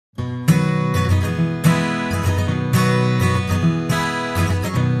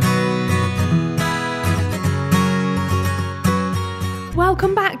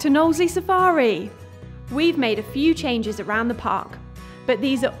Welcome back to Knowsley Safari! We've made a few changes around the park, but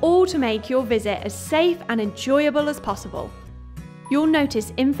these are all to make your visit as safe and enjoyable as possible. You'll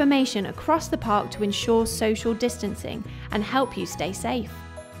notice information across the park to ensure social distancing and help you stay safe.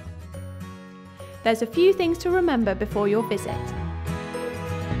 There's a few things to remember before your visit.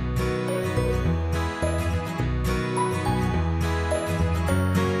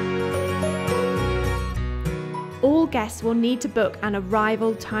 All guests will need to book an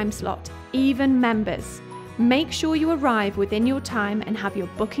arrival time slot, even members. Make sure you arrive within your time and have your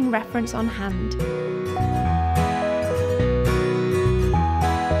booking reference on hand.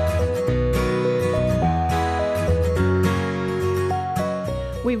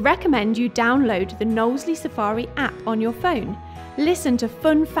 We recommend you download the Knowsley Safari app on your phone. Listen to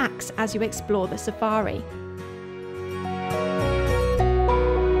fun facts as you explore the safari.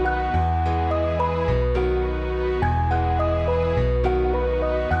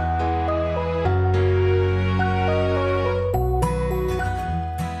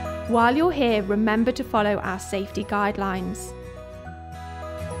 While you're here, remember to follow our safety guidelines.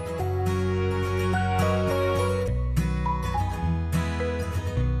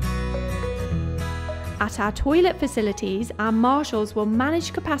 At our toilet facilities, our marshals will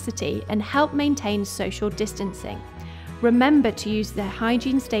manage capacity and help maintain social distancing. Remember to use the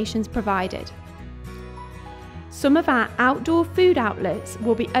hygiene stations provided. Some of our outdoor food outlets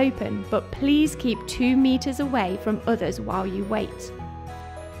will be open, but please keep 2 meters away from others while you wait.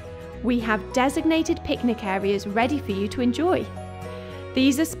 We have designated picnic areas ready for you to enjoy.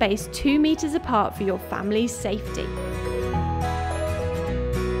 These are spaced 2 meters apart for your family's safety.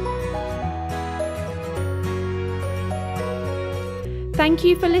 Thank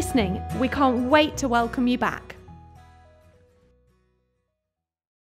you for listening. We can't wait to welcome you back.